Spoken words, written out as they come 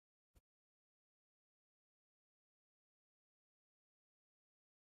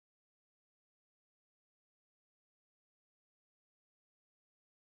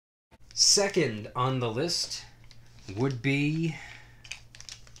Second on the list would be,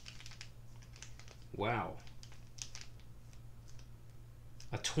 wow,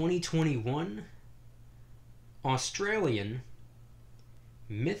 a 2021 Australian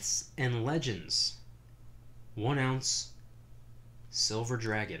Myths and Legends 1 ounce silver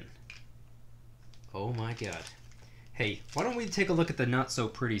dragon. Oh my god. Hey, why don't we take a look at the not so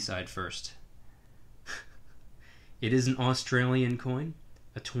pretty side first? It is an Australian coin,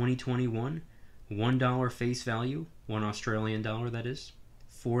 a 2021, $1 face value, 1 Australian dollar that is,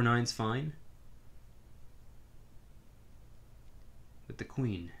 4 nines fine, with the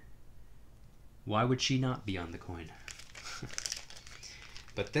queen. Why would she not be on the coin?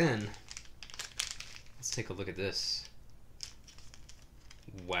 But then, let's take a look at this.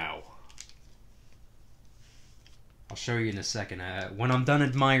 Wow. I'll show you in a second, when I'm done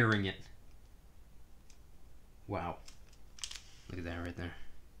admiring it. Wow. Look at that right there.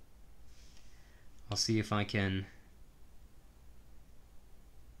 I'll see if I can...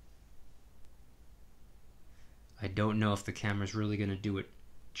 I don't know if the camera's really going to do it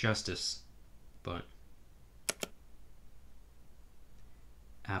justice, but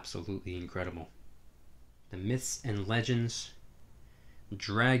absolutely incredible. The Myths and Legends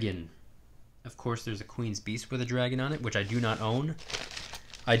Dragon. Of course, there's a Queen's Beast with a dragon on it, which I do not own.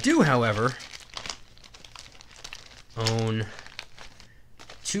 I do, however, own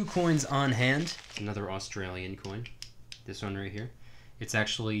 2 coins on hand. Another Australian coin. This one right here. It's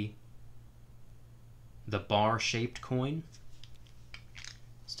actually the bar-shaped coin.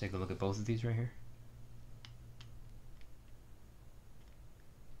 Let's take a look at both of these right here.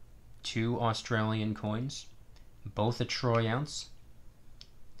 2 Australian coins, both a troy ounce,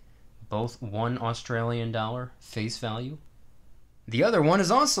 both 1 Australian dollar face value. The other one is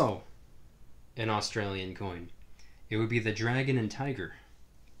also an Australian coin. It would be the Dragon and Tiger.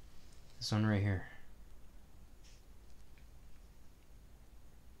 This one right here.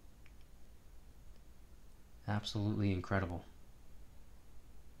 Absolutely incredible.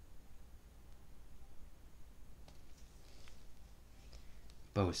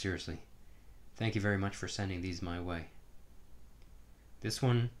 Bo, seriously, thank you very much for sending these my way. This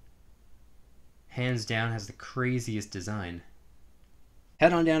one, hands down, has the craziest design.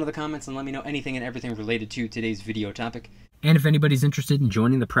 Head on down to the comments and let me know anything and everything related to today's video topic. And if anybody's interested in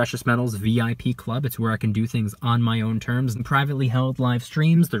joining the Precious Metals VIP Club, it's where I can do things on my own terms and privately held live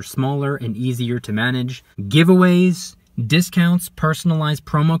streams. They're smaller and easier to manage. Giveaways, discounts, personalized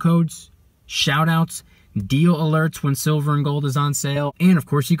promo codes, shoutouts, deal alerts when silver and gold is on sale, and of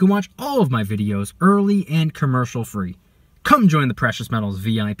course you can watch all of my videos early and commercial free. Come join the Precious Metals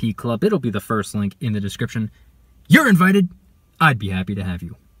VIP Club. It'll be the first link in the description. You're invited. I'd be happy to have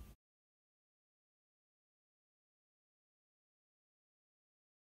you.